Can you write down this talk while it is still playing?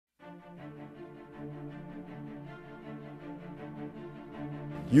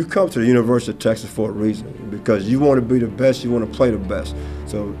You come to the University of Texas for a reason, because you want to be the best, you want to play the best.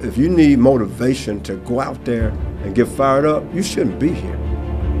 So if you need motivation to go out there and get fired up, you shouldn't be here.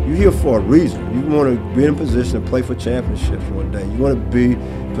 You're here for a reason. You want to be in a position to play for championships one day. You want to be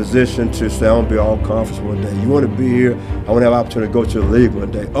positioned to say, I want to be all-conference one day. You want to be here, I want to have an opportunity to go to the league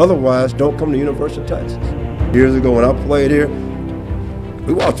one day. Otherwise, don't come to the University of Texas. Years ago when I played here,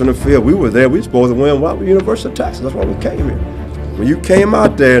 we walked on the field, we were there, we were supposed to win. Why? We University of Texas, that's why we came here. When you came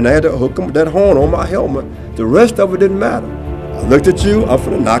out there and I had to hook that horn on my helmet, the rest of it didn't matter. I looked at you, I'm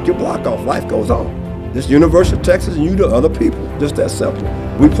finna knock your block off. Life goes on. This University of Texas and you the other people, just that simple.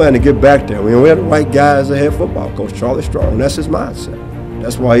 We plan to get back there. We had the right guy as a head football coach, Charlie Strong, and that's his mindset.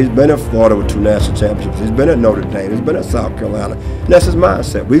 That's why he's been in Florida with 2 national championships. He's been at Notre Dame, he's been at South Carolina, and that's his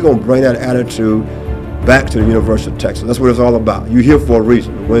mindset. We're gonna bring that attitude back to the University of Texas. That's what it's all about. You're here for a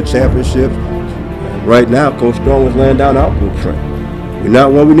reason, to win championships. Right now, Coach Strong is laying down our blueprint. We're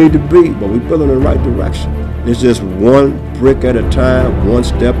not where we need to be, but we're building in the right direction. It's just one brick at a time, one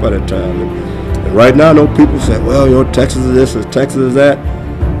step at a time. And right now, I know people say, well, you know, Texas is this, Texas is that.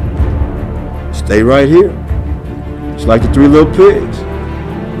 Stay right here. It's like the 3 little pigs.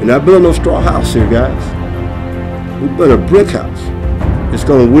 We're not building no straw house here, guys. We're building a brick house. It's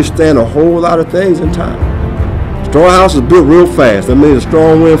going to withstand a whole lot of things in time. Straw house is built real fast. That means a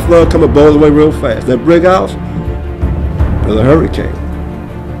strong wind flood come and blows away real fast. That brick house, there's a hurricane.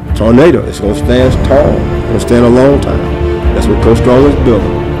 Tornado, it's going to stand tall. It's going to stand a long time. That's what Coach Strong is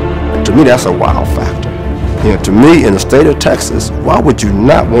building. And to me, that's a wow factor. You know, to me, in the state of Texas, why would you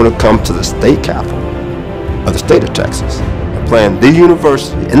not want to come to the state capital of the state of Texas and play in the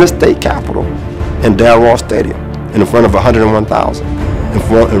university in the state capital in Darrell Ross Stadium in front of 101,000, in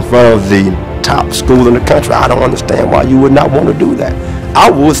front of the top school in the country? I don't understand why you would not want to do that. I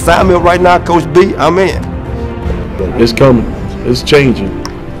would sign me up right now, Coach B. I'm in. It's coming. It's changing.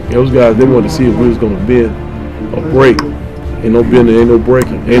 Those guys, they wanted to see if we was going to bend or break. Ain't no bending, ain't no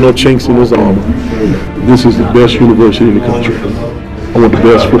breaking, ain't no chinks in this armor. This is the best university in the country. I want the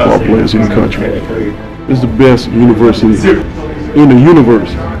best football players in the country. This is the best university in the universe.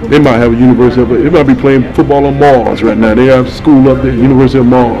 They might have a university, but they might be playing football on Mars right now. They have a school up there, University of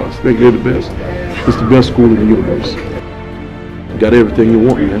Mars. They're the best. It's the best school in the universe. You got everything you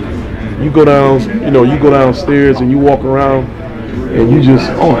want, man. You go down, you go downstairs and you walk around and you just,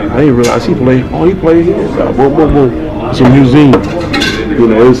 oh, I didn't realize he played. Oh, he played here. Boom, boom, boom. It's a museum.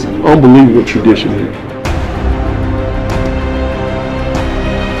 It's unbelievable tradition here.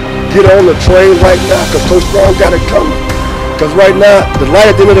 Get on the train right now, because Coach Strong got it coming. Because right now, the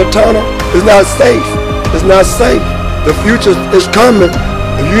light at the end of the tunnel is not safe. It's not safe. The future is coming.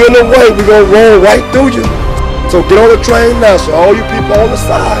 If you're in the way, we're going to roll right through you. So get on the train now. So all you people on the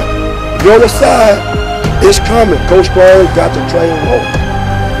side, if you're on the side, it's coming. Coach Strong got the train rolling.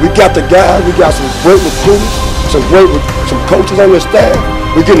 We got the guys, we got some great recruiters, some coaches on the staff.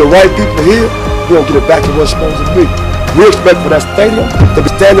 We're getting the right people here. We're going to get it back to what it's supposed to be. We expect for that stadium to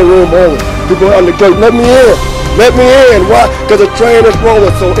be standing room only. People on the gate, let me in. Let me in. Why? Because the train is rolling.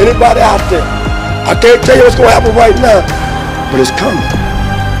 So anybody out there, I can't tell you what's going to happen right now, but it's coming.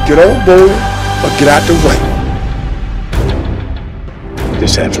 Get on board or get out the way.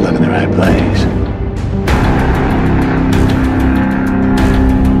 Just have to look in the right place.